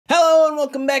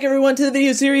welcome back everyone to the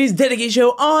video series dedicated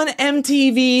show on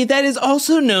MTV that is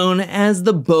also known as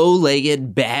the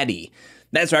Bow-Legged Baddie.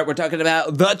 That's right, we're talking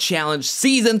about The Challenge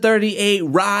Season 38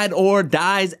 Ride or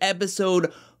Dies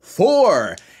Episode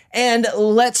 4. And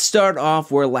let's start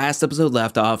off where last episode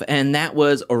left off, and that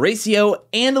was Horacio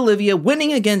and Olivia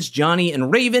winning against Johnny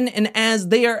and Raven, and as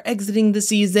they are exiting the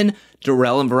season,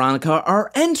 Darrell and Veronica are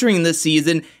entering the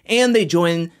season, and they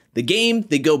join the game,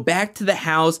 they go back to the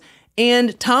house,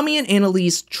 and Tommy and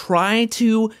Annalise try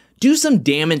to do some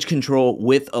damage control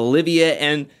with Olivia,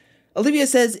 and Olivia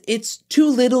says it's too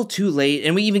little too late,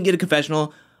 and we even get a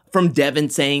confessional from Devin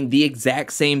saying the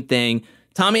exact same thing.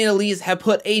 Tommy and Annalise have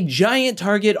put a giant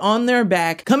target on their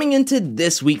back coming into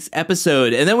this week's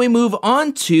episode, and then we move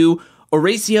on to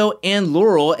Horacio and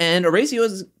Laurel, and Horacio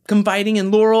is confiding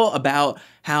in Laurel about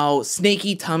how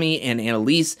snaky Tommy and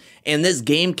Annalise and this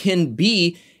game can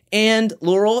be. And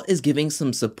Laurel is giving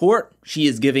some support. She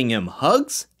is giving him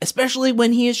hugs, especially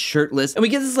when he is shirtless. And we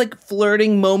get this like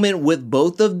flirting moment with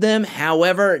both of them.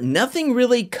 However, nothing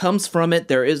really comes from it.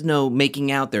 There is no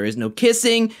making out. There is no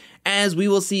kissing, as we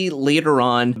will see later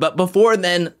on. But before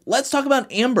then, let's talk about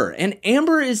Amber. And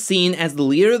Amber is seen as the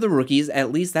leader of the rookies.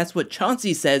 At least that's what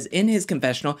Chauncey says in his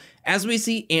confessional, as we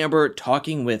see Amber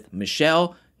talking with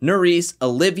Michelle, Nerys,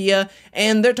 Olivia,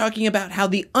 and they're talking about how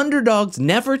the underdogs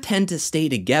never tend to stay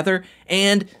together,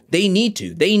 and they need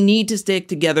to. They need to stick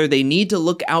together. They need to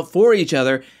look out for each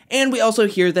other. And we also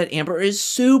hear that Amber is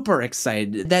super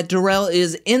excited that Darrell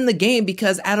is in the game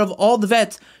because out of all the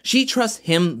vets, she trusts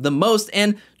him the most.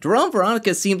 And Darrell and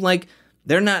Veronica seem like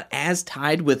they're not as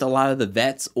tied with a lot of the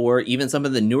vets or even some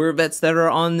of the newer vets that are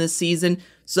on this season.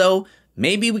 So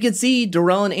maybe we could see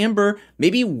Darrell and Amber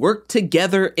maybe work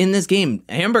together in this game.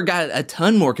 Amber got a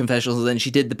ton more confessionals than she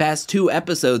did the past 2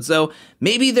 episodes, so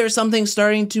maybe there's something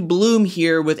starting to bloom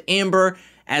here with Amber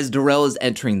as Darrell is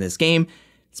entering this game.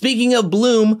 Speaking of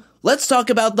bloom, let's talk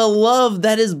about the love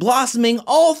that is blossoming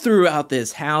all throughout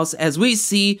this house as we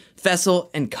see Fessel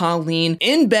and Colleen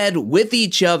in bed with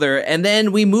each other, and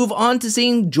then we move on to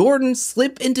seeing Jordan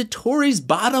slip into Tori's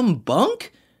bottom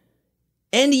bunk.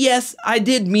 And yes, I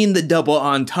did mean the double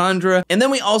entendre. And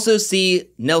then we also see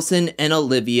Nelson and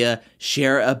Olivia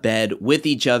share a bed with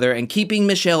each other and keeping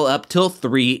Michelle up till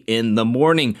 3 in the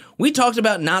morning. We talked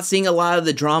about not seeing a lot of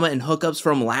the drama and hookups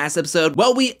from last episode.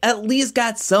 Well, we at least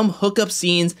got some hookup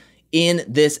scenes in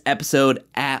this episode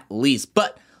at least.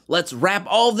 But let's wrap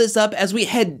all of this up as we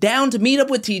head down to meet up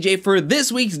with TJ for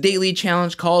this week's daily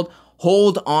challenge called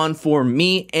Hold On For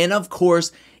Me. And of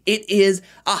course, it is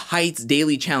a heights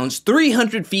daily challenge,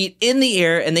 300 feet in the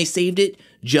air, and they saved it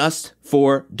just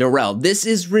for Darrell. This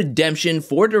is redemption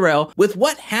for Darrell with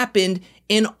what happened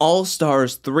in All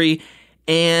Stars 3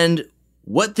 and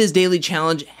what this daily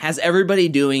challenge has everybody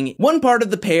doing. One part of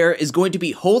the pair is going to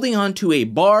be holding on to a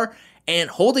bar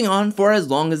and holding on for as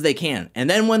long as they can. And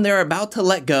then when they're about to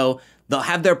let go, they'll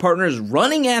have their partners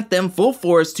running at them full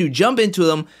force to jump into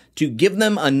them to give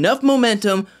them enough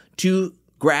momentum to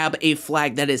grab a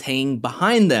flag that is hanging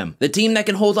behind them. The team that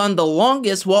can hold on the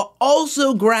longest while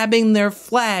also grabbing their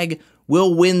flag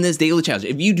will win this daily challenge.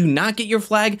 If you do not get your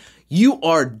flag, you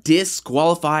are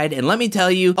disqualified. And let me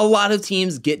tell you, a lot of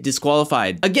teams get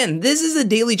disqualified. Again, this is a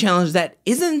daily challenge that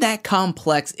isn't that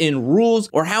complex in rules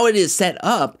or how it is set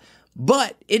up,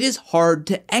 but it is hard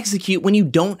to execute when you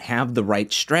don't have the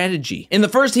right strategy. In the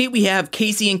first heat, we have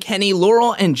Casey and Kenny,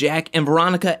 Laurel and Jack, and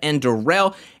Veronica and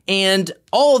Darrell, and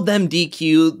all of them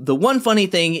DQ. The one funny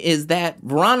thing is that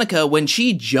Veronica, when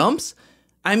she jumps,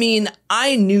 I mean,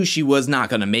 I knew she was not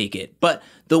gonna make it, but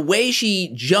the way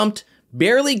she jumped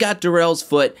barely got Darrell's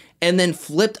foot and then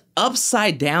flipped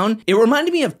upside down. It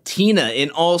reminded me of Tina in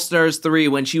All Stars 3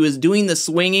 when she was doing the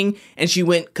swinging and she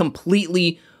went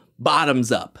completely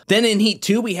bottoms up. Then in Heat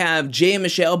 2, we have Jay and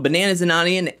Michelle, Bananas and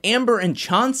Ani, and Amber and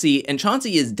Chauncey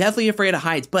is definitely afraid of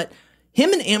heights, but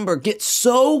him and Amber get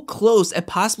so close at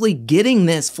possibly getting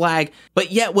this flag,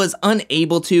 but yet was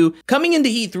unable to. Coming into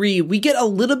Heat 3, we get a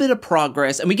little bit of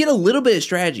progress and we get a little bit of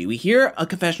strategy. We hear a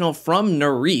confessional from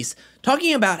Nerys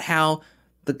talking about how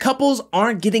the couples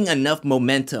aren't getting enough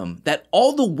momentum, that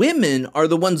all the women are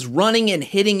the ones running and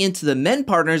hitting into the men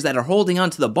partners that are holding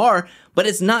onto the bar, but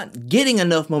it's not getting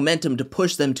enough momentum to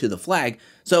push them to the flag.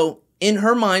 So in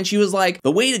her mind, she was like,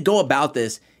 the way to go about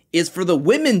this is for the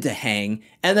women to hang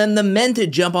and then the men to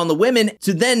jump on the women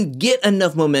to then get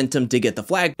enough momentum to get the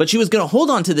flag. But she was going to hold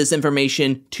on to this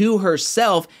information to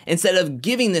herself instead of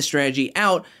giving this strategy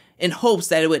out in hopes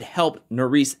that it would help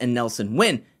Nerys and Nelson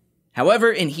win.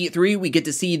 However, in Heat 3, we get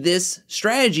to see this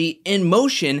strategy in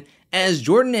motion as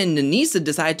Jordan and Nanisa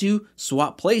decide to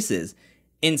swap places.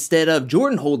 Instead of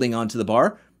Jordan holding onto the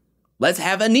bar, let's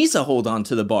have Anissa hold on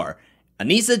to the bar.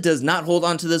 Anissa does not hold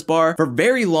on to this bar for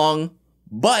very long,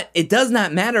 but it does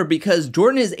not matter because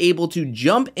Jordan is able to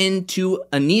jump into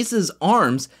Anissa's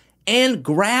arms and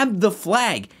grab the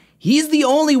flag. He's the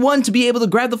only one to be able to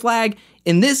grab the flag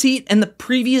in this heat and the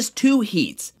previous 2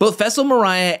 heats. Both Fessel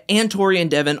Mariah and Tori and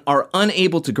Devin are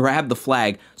unable to grab the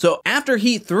flag. So after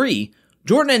heat 3,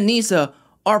 Jordan and Anissa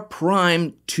are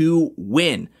primed to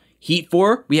win. Heat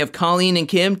 4, we have Colleen and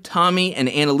Kim, Tommy and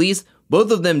Annalise,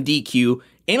 both of them DQ.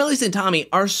 Annalise and Tommy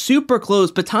are super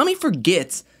close, but Tommy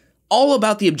forgets all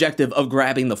about the objective of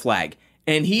grabbing the flag.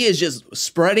 And he is just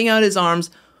spreading out his arms,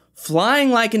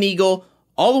 flying like an eagle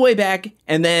all the way back,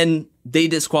 and then they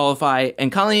disqualify.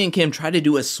 And Colleen and Kim try to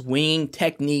do a swinging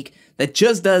technique that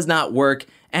just does not work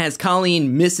as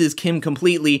Colleen misses Kim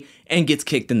completely and gets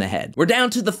kicked in the head. We're down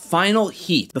to the final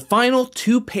heat. The final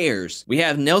 2 pairs. We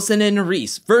have Nelson and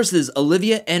Nerys versus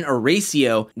Olivia and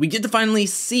Horacio. We get to finally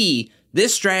see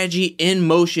this strategy in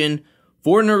motion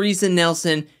for Nerys and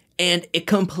Nelson, and it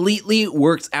completely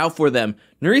works out for them.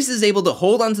 Nerys is able to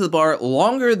hold onto the bar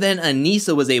longer than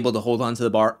Anissa was able to hold onto the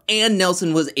bar, and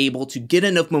Nelson was able to get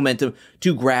enough momentum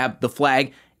to grab the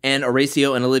flag, and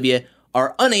Horacio and Olivia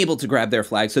are unable to grab their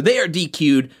flag, so they are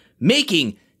DQ'd,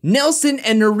 making Nelson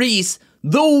and Nerys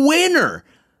the winner.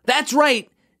 That's right,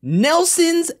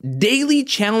 Nelson's daily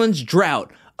challenge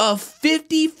drought of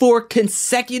 54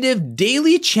 consecutive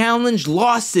daily challenge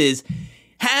losses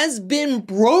has been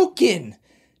broken.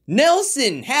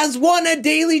 Nelson has won a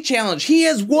daily challenge. He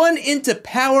has won into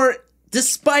power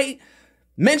despite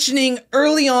mentioning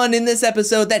early on in this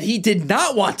episode that he did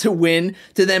not want to win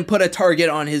to then put a target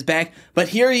on his back. But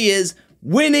here he is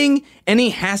winning, and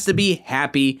he has to be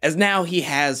happy as now he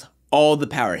has all the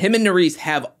power. Him and Nerys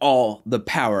have all the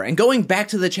power. And going back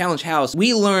to the challenge house,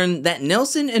 we learn that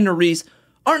Nelson and Nerys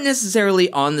aren't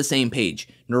necessarily on the same page.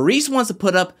 Nerys wants to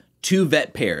put up 2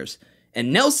 vet pairs,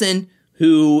 and Nelson,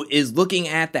 who is looking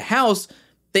at the house,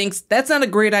 thinks that's not a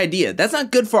great idea. That's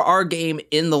not good for our game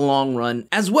in the long run,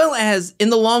 as well as in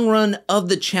the long run of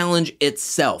the challenge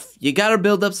itself. You gotta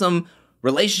build up some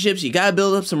relationships, you gotta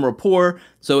build up some rapport,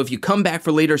 so if you come back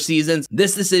for later seasons,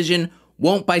 this decision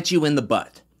won't bite you in the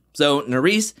butt. So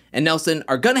Nerys and Nelson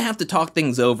are gonna have to talk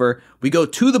things over. We go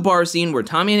to the bar scene where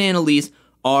Tommy and Annalise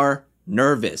are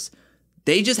nervous.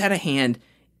 They just had a hand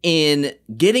in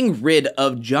getting rid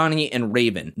of Johnny and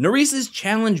Raven. Nerys's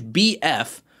challenge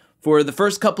BF for the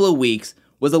first couple of weeks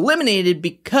was eliminated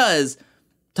because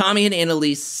Tommy and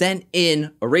Annalise sent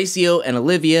in Horacio and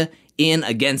Olivia in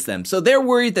against them. So they're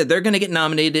worried that they're going to get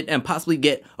nominated and possibly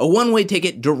get a one-way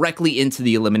ticket directly into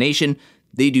the elimination.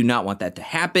 They do not want that to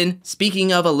happen.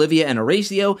 Speaking of Olivia and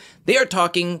Horacio, they are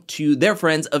talking to their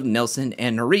friends of Nelson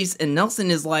and Nerys, and Nelson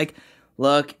is like,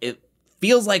 look, it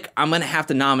feels like I'm gonna have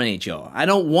to nominate y'all. I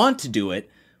don't want to do it,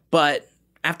 but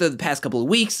after the past couple of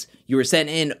weeks, you were sent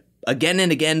in again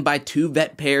and again by 2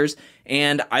 vet pairs,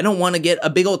 and I don't want to get a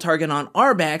big old target on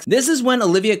our backs. This is when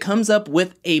Olivia comes up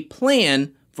with a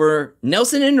plan for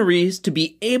Nelson and Nerys to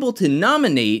be able to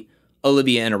nominate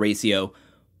Olivia and Horacio,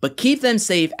 but keep them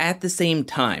safe at the same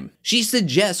time. She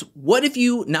suggests, what if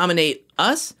you nominate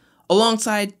us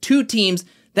alongside 2 teams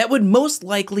that would most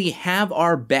likely have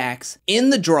our backs in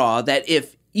the draw, that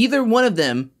if either one of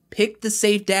them picked the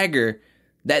safe dagger,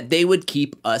 that they would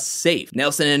keep us safe.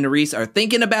 Nelson and Nerys are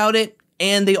thinking about it,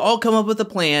 and they all come up with a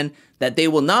plan that they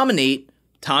will nominate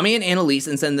Tommy and Annalise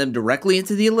and send them directly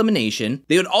into the elimination.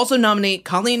 They would also nominate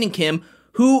Colleen and Kim,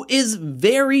 who is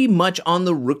very much on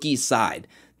the rookie side,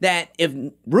 that if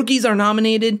rookies are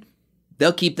nominated,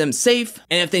 they'll keep them safe.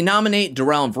 And if they nominate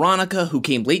Darrell and Veronica, who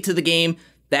came late to the game,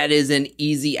 that is an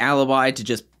easy alibi to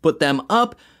just put them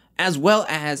up, as well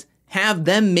as have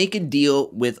them make a deal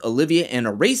with Olivia and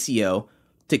Horacio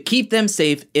to keep them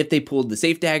safe if they pulled the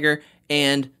safe dagger,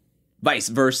 and vice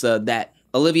versa, that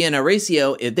Olivia and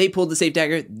Horacio, if they pulled the safe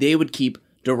dagger, they would keep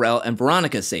Darrell and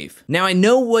Veronica safe. Now, I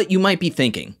know what you might be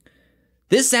thinking.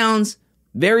 This sounds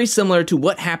very similar to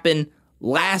what happened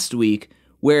last week,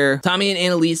 where Tommy and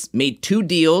Annalise made 2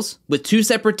 deals with 2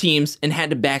 separate teams and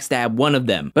had to backstab one of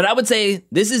them. But I would say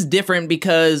this is different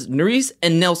because Nerys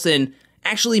and Nelson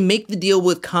actually make the deal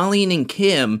with Colleen and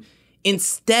Kim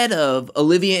instead of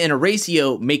Olivia and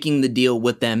Horacio making the deal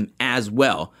with them as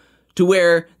well, to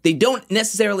where they don't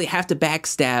necessarily have to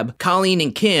backstab Colleen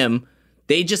and Kim.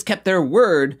 They just kept their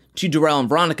word to Darrell and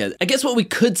Veronica. I guess what we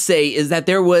could say is that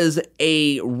there was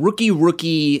a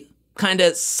rookie kind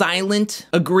of silent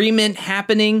agreement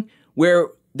happening where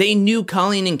they knew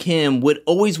Colleen and Kim would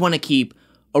always want to keep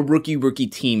a rookie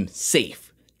team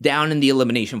safe down in the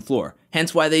elimination floor.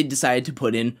 Hence why they decided to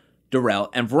put in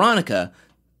Darrell and Veronica.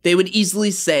 They would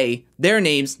easily say their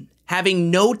names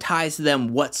having no ties to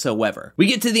them whatsoever. We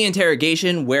get to the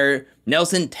interrogation where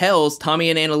Nelson tells Tommy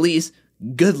and Annalise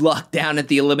good luck down at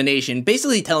the elimination,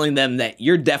 basically telling them that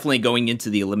you're definitely going into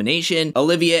the elimination.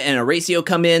 Olivia and Horacio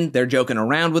come in, they're joking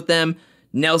around with them.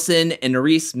 Nelson and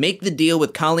Nerys make the deal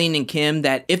with Colleen and Kim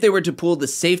that if they were to pull the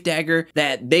safe dagger,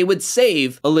 that they would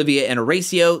save Olivia and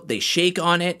Horacio. They shake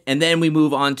on it, and then we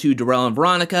move on to Darrell and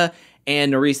Veronica,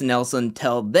 and Nerys and Nelson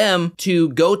tell them to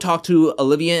go talk to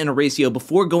Olivia and Horacio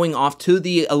before going off to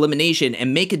the elimination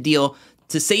and make a deal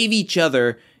to save each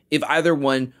other if either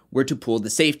one were to pull the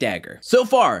safe dagger. So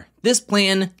far, this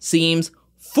plan seems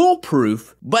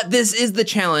foolproof, but this is the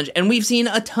challenge, and we've seen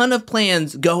a ton of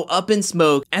plans go up in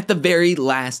smoke at the very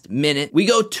last minute. We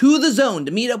go to the zone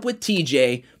to meet up with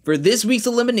TJ for this week's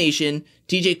elimination.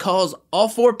 TJ calls all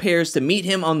 4 pairs to meet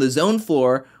him on the zone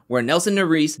floor, where Nelson and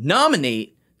Nerys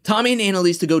nominate Tommy and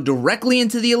Annalise to go directly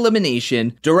into the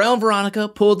elimination. Darrell and Veronica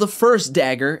pull the first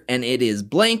dagger, and it is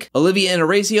blank. Olivia and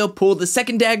Horacio pull the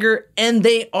second dagger, and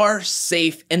they are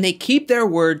safe, and they keep their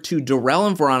word to Darrell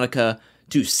and Veronica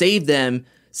to save them,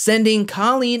 sending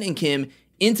Colleen and Kim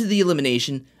into the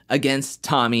elimination against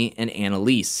Tommy and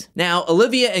Annalise. Now,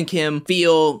 Olivia and Kim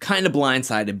feel kind of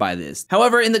blindsided by this.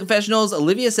 However, in the confessionals,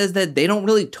 Olivia says that they don't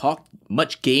really talk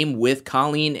much game with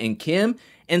Colleen and Kim,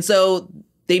 and so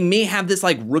they may have this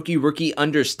like rookie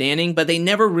understanding, but they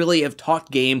never really have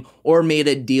talked game or made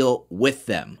a deal with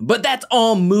them. But that's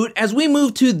all moot as we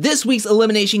move to this week's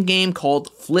elimination game called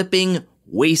Flipping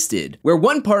Wasted, where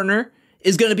one partner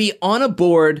is going to be on a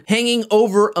board hanging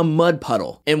over a mud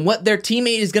puddle. And what their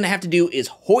teammate is going to have to do is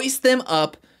hoist them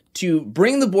up to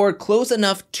bring the board close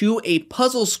enough to a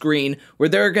puzzle screen where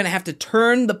they're going to have to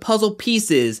turn the puzzle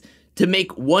pieces to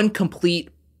make one complete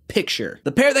picture.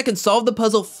 The pair that can solve the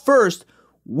puzzle first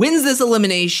wins this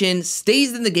elimination,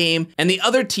 stays in the game, and the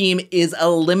other team is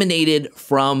eliminated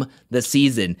from the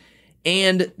season.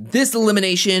 And this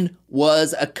elimination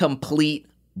was a complete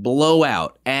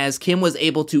blowout, as Kim was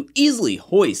able to easily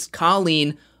hoist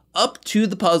Colleen up to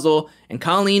the puzzle, and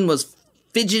Colleen was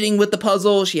fidgeting with the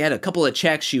puzzle. She had a couple of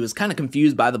checks. She was kind of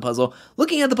confused by the puzzle.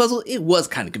 Looking at the puzzle, it was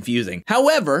kind of confusing.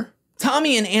 However,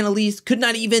 Tommy and Annalise could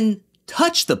not even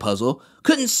touch the puzzle,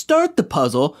 couldn't start the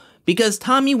puzzle, because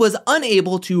Tommy was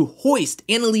unable to hoist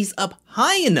Annalise up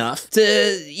high enough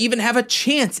to even have a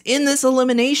chance in this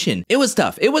elimination. It was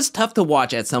tough. It was tough to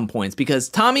watch at some points because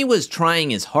Tommy was trying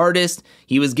his hardest.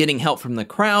 He was getting help from the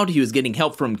crowd. He was getting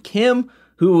help from Kim,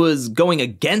 who was going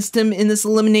against him in this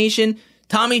elimination.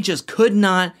 Tommy just could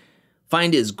not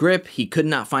find his grip. He could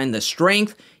not find the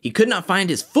strength. He could not find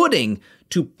his footing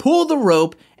to pull the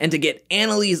rope and to get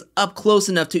Annalise up close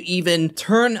enough to even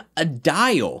turn a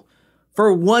dial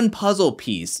for one puzzle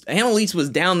piece. Annalise was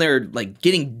down there like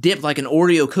getting dipped like an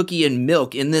Oreo cookie in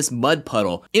milk in this mud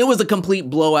puddle. It was a complete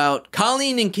blowout.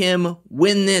 Colleen and Kim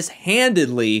win this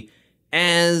handedly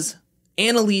as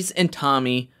Annalise and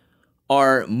Tommy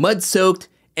are mud soaked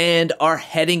and are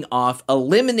heading off,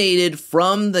 eliminated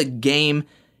from the game.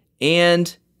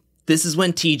 And this is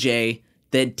when TJ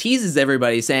then teases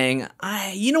everybody saying,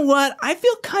 you know what? I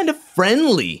feel kind of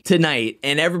friendly tonight.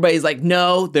 And everybody's like,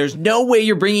 no, there's no way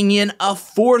you're bringing in a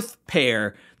 4th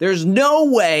pair. There's no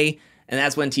way. And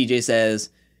that's when TJ says,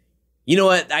 you know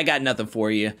what? I got nothing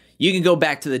for you. You can go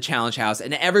back to the challenge house.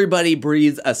 And everybody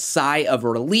breathes a sigh of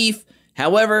relief.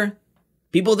 However,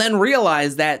 people then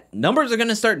realize that numbers are going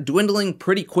to start dwindling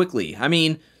pretty quickly. I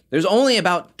mean, there's only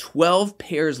about 12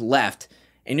 pairs left,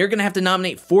 and you're going to have to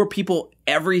nominate 4 people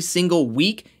every single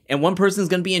week, and one person's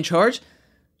going to be in charge.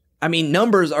 I mean,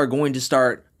 numbers are going to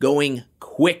start going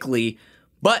quickly,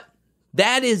 but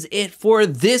that is it for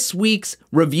this week's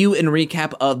review and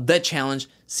recap of The Challenge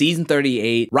Season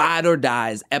 38, Ride or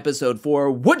Dies, Episode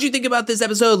 4. What'd you think about this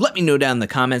episode? Let me know down in the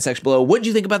comment section below. What'd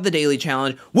you think about the Daily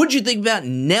Challenge? What'd you think about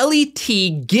Nelly T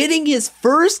getting his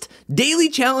first Daily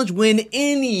Challenge win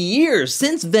in years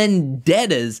since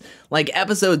Vendettas, like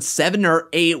Episode 7 or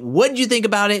 8? What'd you think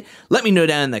about it? Let me know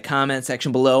down in the comment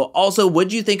section below. Also,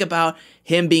 what'd you think about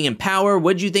him being in power?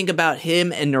 What'd you think about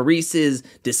him and Nerys's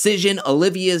decision,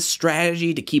 Olivia's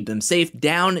strategy to keep them safe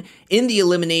down in the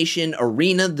elimination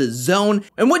arena, the zone?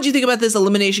 And what'd you think about this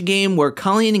elimination game where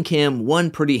Colleen and Kim won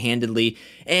pretty handedly?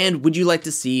 And would you like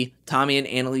to see Tommy and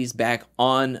Annalise back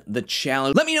on the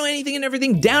challenge? Let me know anything and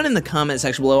everything down in the comment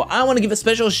section below. I want to give a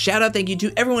special shout out thank you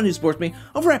to everyone who supports me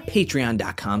over at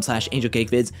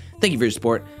patreon.com/angelcakevids. Thank you for your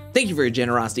support. Thank you for your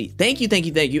generosity. Thank you, thank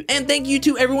you, thank you. And thank you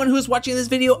to everyone who is watching this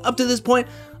video up to this point.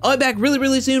 I'll be back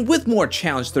really soon with more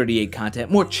Challenge 38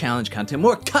 content, more challenge content,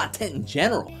 more content in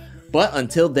general. But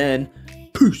until then,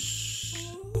 peace.